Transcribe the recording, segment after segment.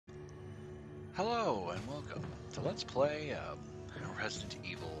Hello and welcome to Let's Play Resident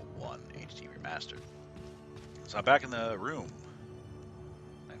Evil 1 HD Remastered. So I'm back in the room.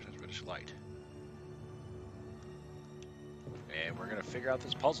 Actually, it's reddish light. And we're going to figure out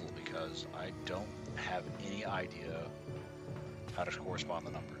this puzzle because I don't have any idea how to correspond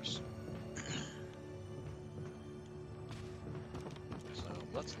the numbers. So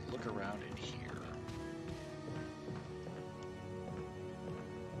let's look around in here.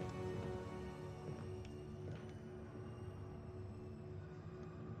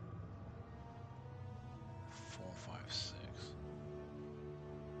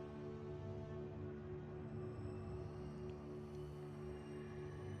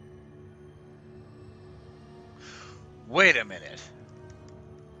 Wait a minute.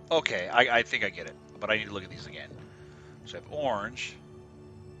 Okay, I think I get it, but I need to look at these again. So I have orange,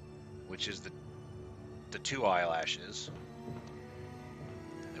 which is the two eyelashes.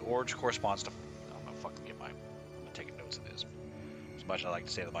 And the orange corresponds to... I'm gonna fucking get I'm taking notes of this. As much as I like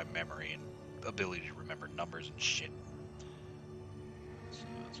to say that my memory and ability to remember numbers and shit. So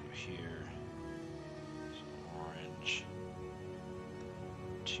let's go here. So orange.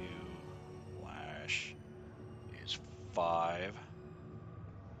 2 lash is 5.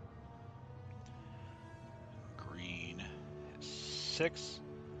 Green is 6.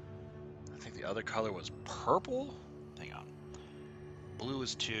 I think the other color was purple. Hang on. Blue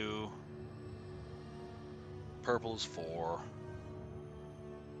is 2. Purple is 4.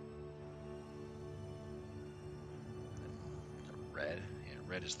 Red. Yeah,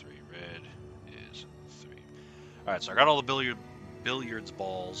 red is 3. Red is 3. Alright, so I got all the billiards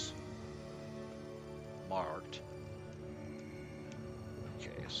balls marked.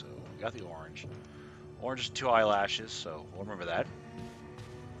 Okay, so we got the orange. Orange is 2 eyelashes, so we'll remember that.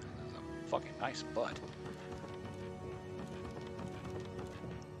 That's a fucking nice butt.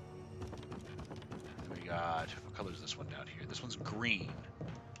 Then we got, what color is this one down here? This one's green.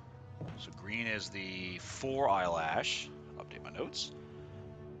 So green is the 4 eyelash. Update my notes.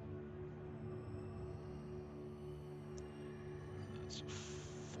 That's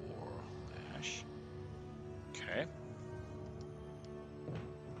 4 lash. Okay.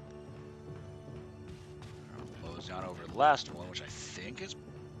 Goes down over the last one, which I think is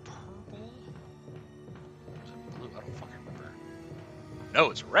purple. Or is it blue? I don't fucking remember. No,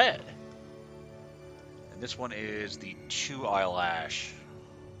 it's red. And this one is the 2 eyelash.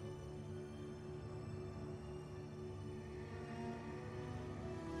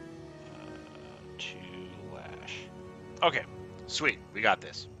 Okay, sweet. We got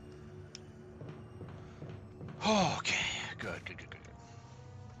this. Okay, good.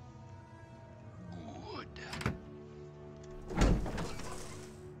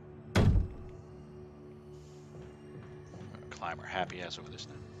 Climb our happy ass over this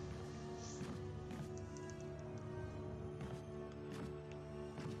now.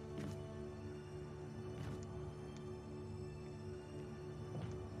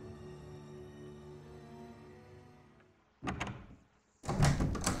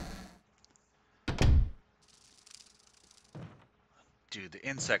 Dude, the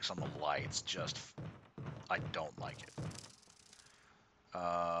insects on the lights just... I don't like it.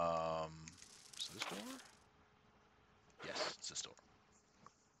 So this door? Yes, it's this door.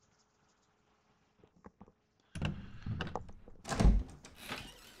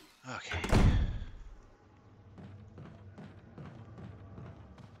 Okay.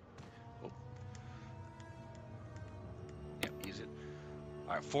 Oh. Yep, use it.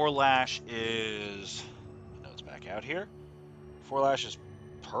 Alright, 4 lash is... No, it's back out here. 4 lash is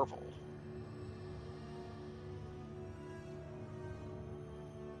purple.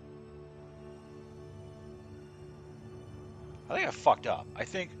 I think I fucked up. I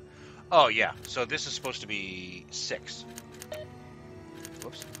think... Oh, yeah. So this is supposed to be 6.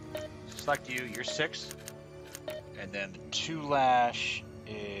 Whoops. Select you. You're 6. And then the 2 lash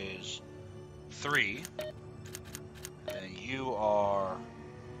is 3. And then you are...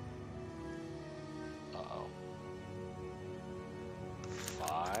 Uh-oh.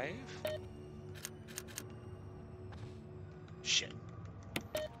 5? Shit.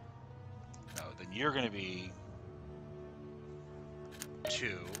 No, then you're going to be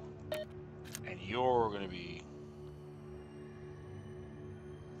 2. And you're going to be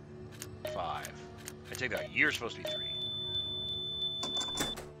 5. I take that. You're supposed to be 3.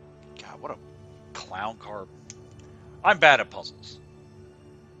 God, what a clown car. I'm bad at puzzles.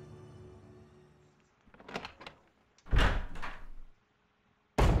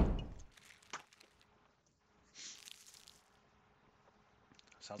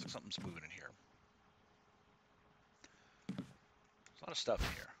 Sounds like something's moving in here. There's a lot of stuff in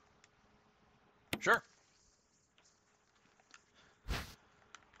here. Sure.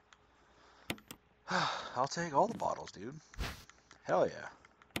 I'll take all the bottles, dude. Hell yeah.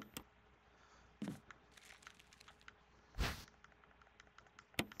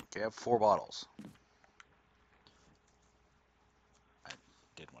 Okay, I have 4 bottles. I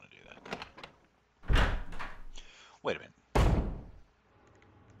did want to do that. Wait a minute.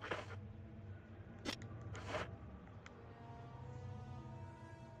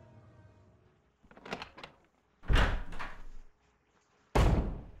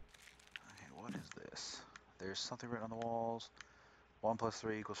 Okay, what is this? There's something written on the walls. 1 plus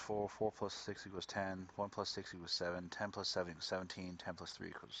 3 equals 4. 4 plus 6 equals 10. 1 plus 6 equals 7. 10 plus 7 equals 17. 10 plus 3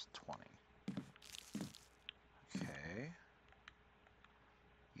 equals 20. Okay.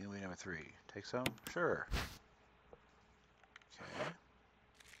 Unit number 3. Take some? Sure. Okay.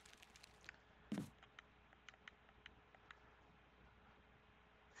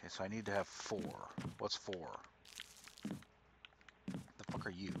 Okay, so I need to have 4. What's 4? The fuck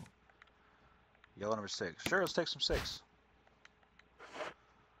are you? Yellow number 6. Sure, let's take some 6.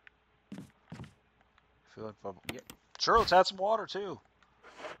 Fill it bubble. Yeah. Sure, let's add some water too.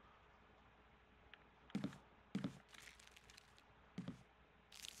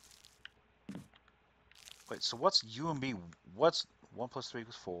 Wait, so what's U and B? What's 1 plus 3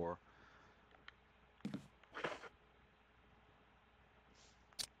 equals 4?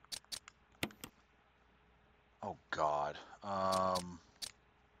 Oh God.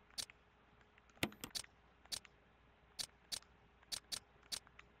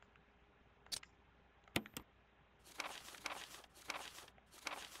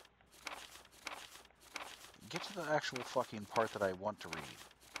 Get to the actual fucking part that I want to read.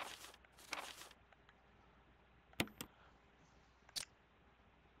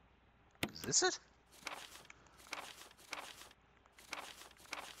 Is this it?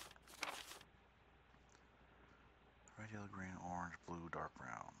 Red, yellow, green, orange, blue, dark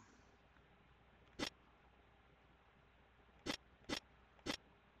brown.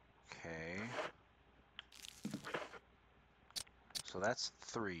 Okay. So that's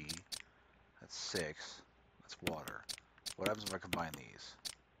 3. That's 6. That's water. What happens if I combine these?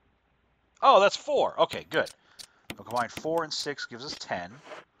 Oh, that's 4. Okay, good. I'll combine 4 and 6 gives us 10.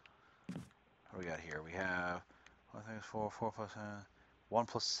 What do we got here? We have 1 thing is 4. 4 plus 1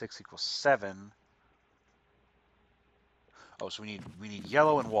 plus 6 equals 7. Oh, so we need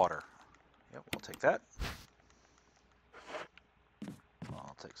yellow and water. Yep, I'll take that.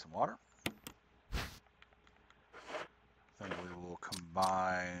 I'll take some water. Then we will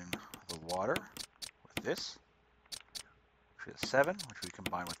combine the water with this, which is 7, which we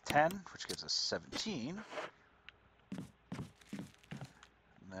combine with 10, which gives us 17. And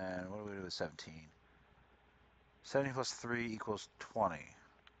then what do we do with 17? 17 plus 3 equals 20.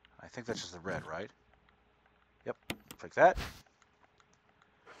 I think that's just the red, right? Yep, like that.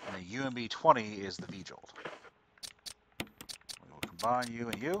 And the U and B 20 is the V-Jolt. We will combine U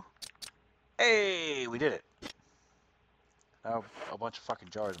and U. Hey, we did it. Now a bunch of fucking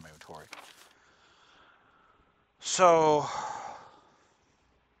jars in my inventory. So,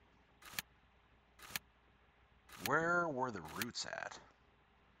 where were the roots at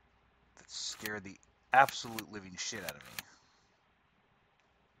that scared the absolute living shit out of me?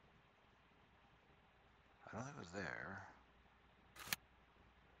 I don't think it was there.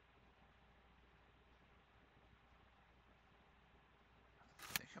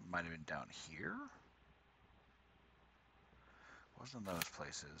 I think it might have been down here. Wasn't in those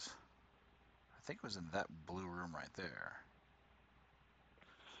places. I think it was in that blue room right there.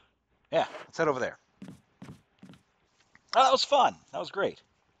 Yeah, let's head over there. Oh, that was fun. That was great.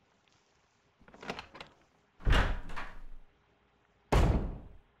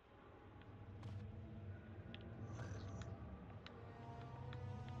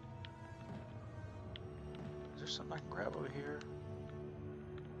 Is there something I can grab over here?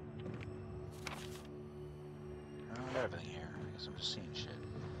 No, I got everything here. I guess I'm just seeing shit.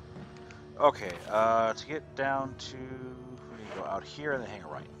 Okay, to get down to... We need to go out here and then hang a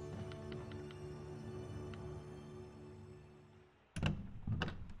right.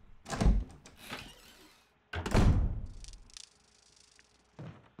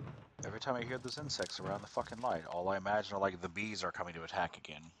 Every time I hear those insects around the fucking light, all I imagine are like the bees are coming to attack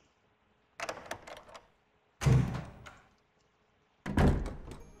again.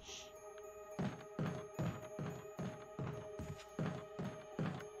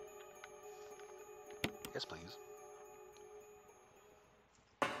 Yes, please.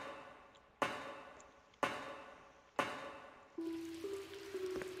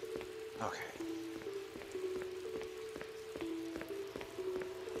 Okay.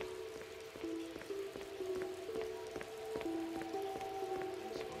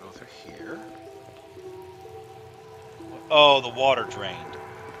 Oh, the water drained.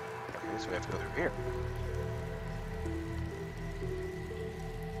 Okay, so we have to go through here.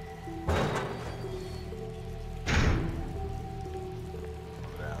 Go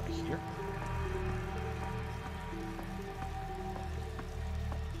down here.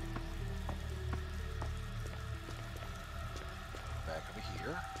 Back over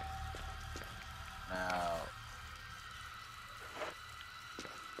here. Now,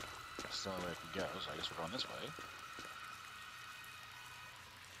 that's the only way I can go, so I guess we're going this way.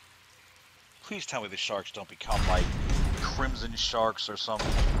 Please tell me the sharks don't become like crimson sharks or some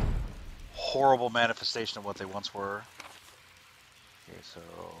horrible manifestation of what they once were. Okay, so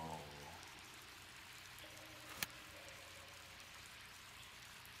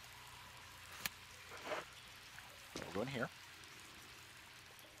we'll go in here.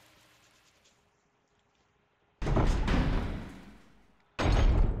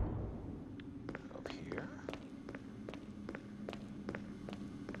 Up here.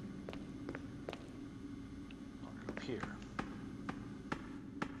 Up here.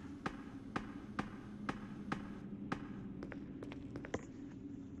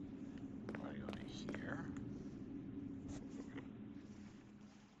 Right over here.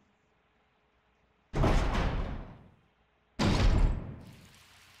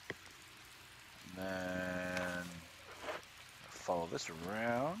 And then follow this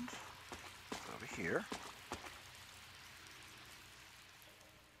around. Over here.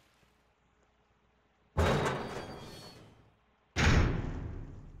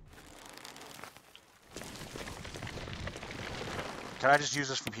 Can I just use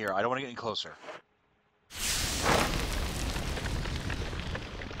this from here? I don't want to get any closer.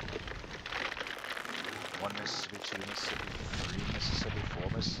 One Mississippi, 2 Mississippi, 3 Mississippi,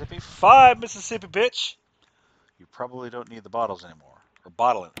 4 Mississippi, 5 Mississippi, bitch. You probably don't need the bottles anymore. Or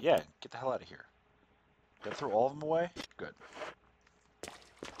bottle it. Yeah, get the hell out of here. Did I throw all of them away? Good.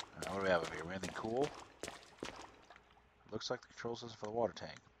 What do we have over here? Anything cool? Looks like the control system for the water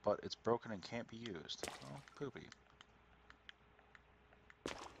tank, but it's broken and can't be used. Oh, poopy.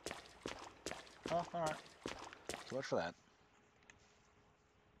 Oh, alright. So much for that.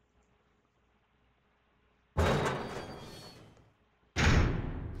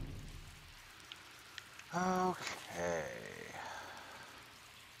 Okay.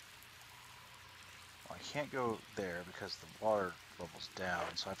 Well, I can't go there because the water level's down,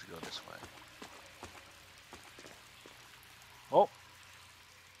 so I have to go this way. Oh.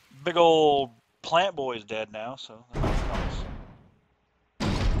 Big old plant boy's dead now, so that's nice.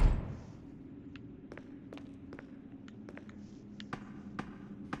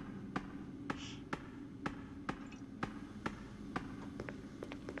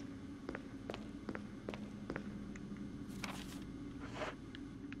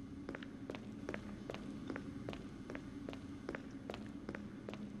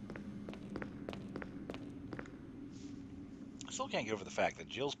 I still can't get over the fact that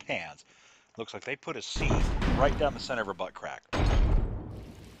Jill's pants looks like they put a seat right down the center of her butt crack.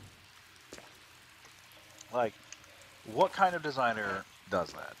 Like, what kind of designer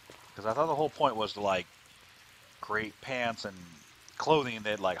does that? Because I thought the whole point was to, like, create pants and clothing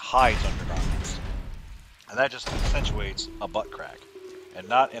that, like, hides undergarments. And that just accentuates a butt crack. And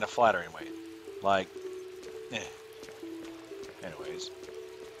not in a flattering way. Like, eh. Anyways.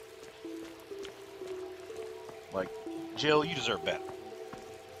 Like, Jill, you deserve better.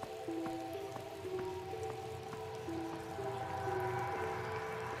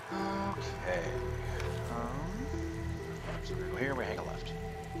 Okay. So we go here, we hang a left.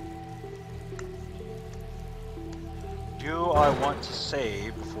 Do I want to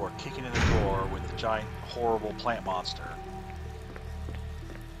save before kicking in the door with the giant, horrible plant monster?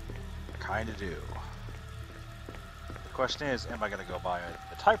 Kinda do. The question is, am I gonna go buy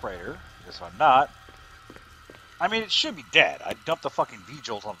the typewriter? Because if I'm not, I mean, it should be dead. I dumped the fucking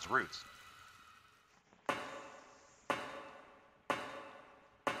V-Jolt on its roots.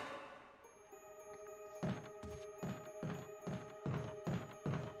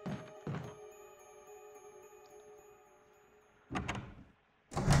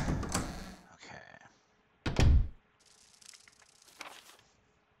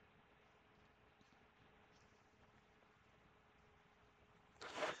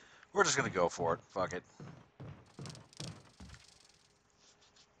 we're just gonna go for it. Fuck it.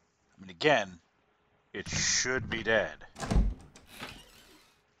 I mean, again, it should be dead.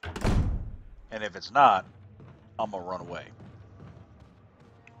 And if it's not, I'm gonna run away.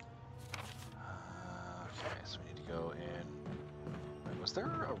 Okay, so we need to go in. Wait, was there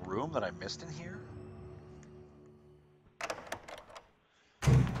a room that I missed in here?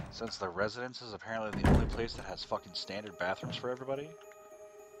 Since the residence is apparently the only place that has fucking standard bathrooms for everybody.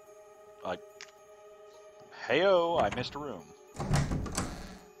 Heyo, I missed a room. Oh,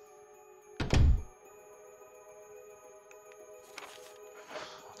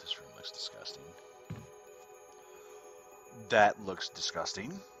 this room looks disgusting. That looks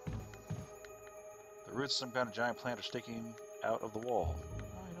disgusting. The roots of some kind of giant plant are sticking out of the wall.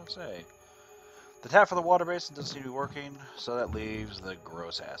 Oh, you don't say. The tap for the water basin doesn't seem to be working, so that leaves the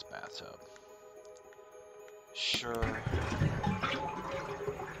gross-ass bathtub. Sure.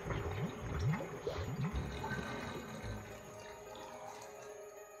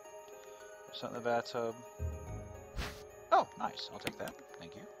 Something in the bathtub. Oh, nice. I'll take that.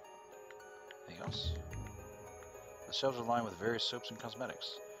 Thank you. Anything else? The shelves are lined with various soaps and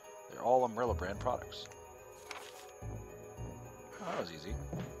cosmetics. They're all Umbrella brand products. Oh, that was easy.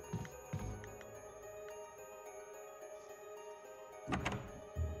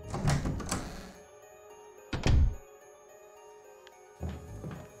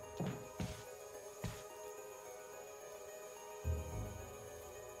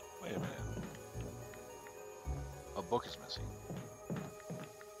 Wait a minute. A book is missing.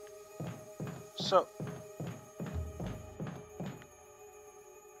 So...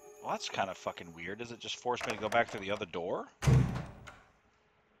 Well, that's kind of fucking weird. Does it just force me to go back to the other door?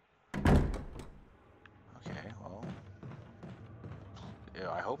 Okay, well...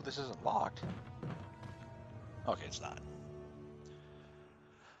 Yeah, I hope this isn't locked. Okay, it's not.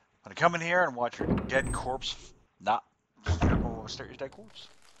 I'm gonna come in here and watch your dead corpse not... stare at your dead corpse.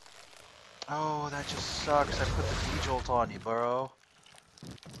 Oh, that just sucks. I put the Jolt on you, bro.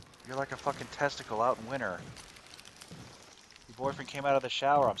 You're like a fucking testicle out in winter. Your boyfriend came out of the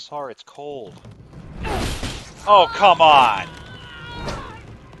shower. I'm sorry, it's cold. Oh, come on!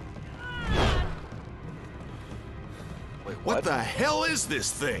 Wait, What the hell is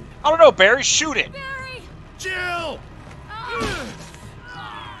this thing? I don't know, Barry. Shoot it! Barry! Jill!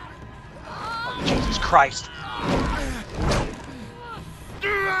 Oh, Jesus Christ!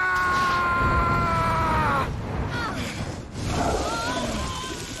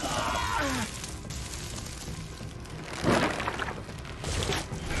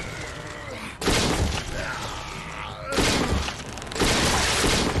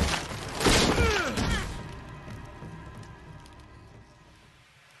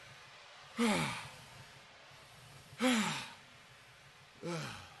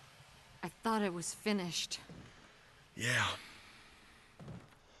 I thought it was finished. Yeah.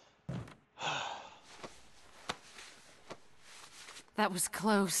 That was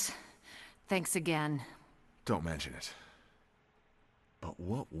close. Thanks again. Don't mention it. But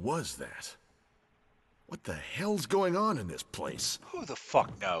what was that? What the hell's going on in this place? Who the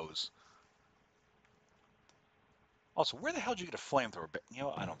fuck knows? Also, where the hell did you get a flamethrower? You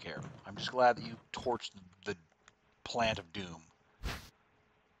know, I don't care. I'm just glad that you torched the plant of doom.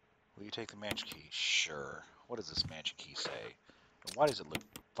 Will you take the mansion key? Sure. What does this mansion key say? And why does it look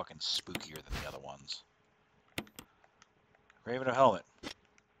fucking spookier than the other ones? Raven of helmet.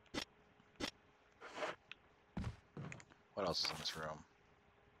 What else is in this room?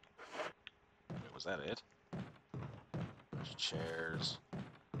 Wait, was that it? There's chairs.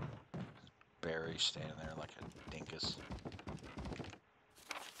 There's Barry standing there like a dinkus.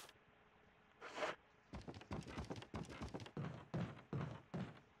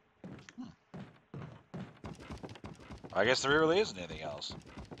 I guess there really isn't anything else.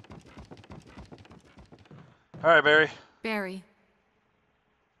 Alright, Barry. Barry.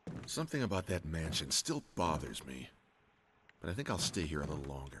 Something about that mansion still bothers me. But I think I'll stay here a little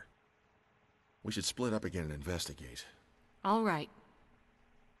longer. We should split up again and investigate. All right.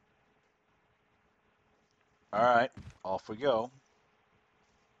 Alright, off we go.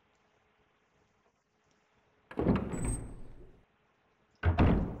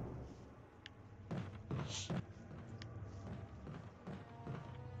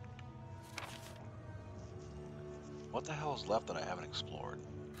 What the hell is left that I haven't explored?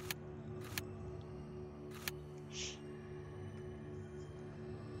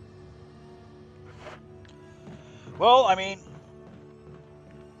 Well, I mean,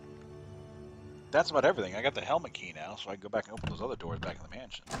 that's about everything. I got the helmet key now, so I can go back and open those other doors back in the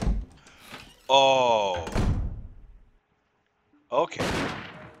mansion. Oh. Okay.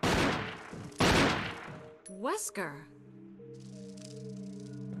 Wesker.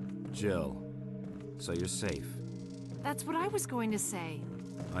 Jill, so you're safe. That's what I was going to say.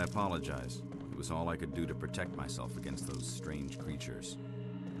 I apologize. It was all I could do to protect myself against those strange creatures.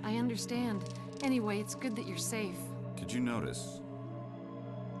 I understand. Anyway, it's good that you're safe. Did you notice?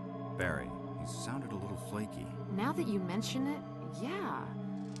 Barry, he sounded a little flaky. Now that you mention it, yeah.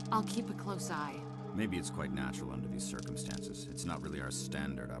 I'll keep a close eye. Maybe it's quite natural under these circumstances. It's not really our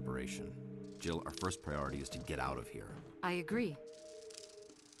standard operation. Jill, our first priority is to get out of here. I agree.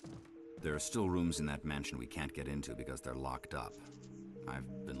 There are still rooms in that mansion we can't get into because they're locked up.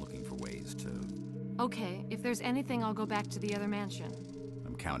 I've been looking for ways to... Okay, if there's anything, I'll go back to the other mansion.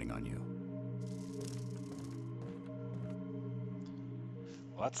 I'm counting on you.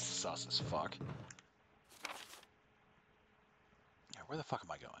 Well, that's sus as fuck. Yeah, where the fuck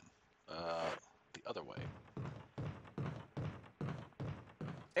am I going? The other way.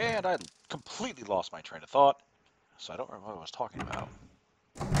 And I completely lost my train of thought, so I don't remember what I was talking about.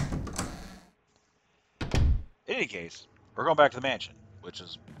 In any case, we're going back to the mansion, which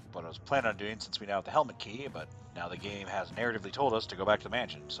is what I was planning on doing since we now have the helmet key, but now the game has narratively told us to go back to the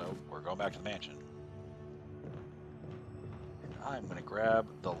mansion, so we're going back to the mansion. And I'm going to grab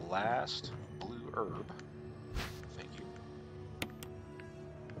the last blue herb. Thank you.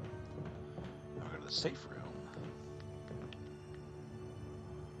 I'm going to go to the safe room.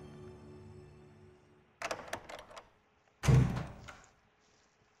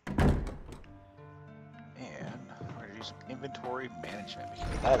 Some inventory management,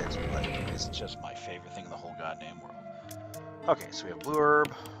 because that is like, it's just my favorite thing in the whole goddamn world. Okay, so we have blue herb.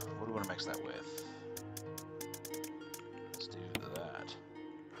 What do we want to mix that with? Let's do that.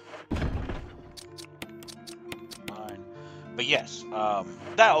 Fine. But yes,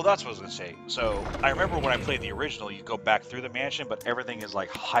 that's what I was gonna say. So I remember when I played the original, you go back through the mansion, but everything is like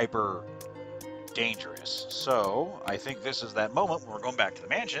hyper dangerous. So I think this is that moment when we're going back to the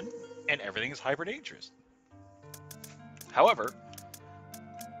mansion and everything is hyper dangerous. However,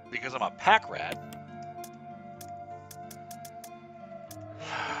 because I'm a pack rat,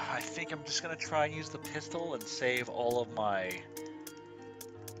 I think I'm just going to try and use the pistol and save all of my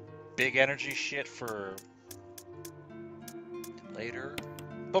big energy shit for later.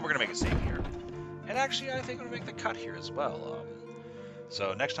 But we're going to make a save here. And actually, I think I'm going to make the cut here as well.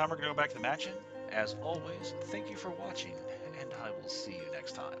 So next time we're going to go back to the mansion. As always, thank you for watching, and I will see you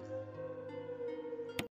next time.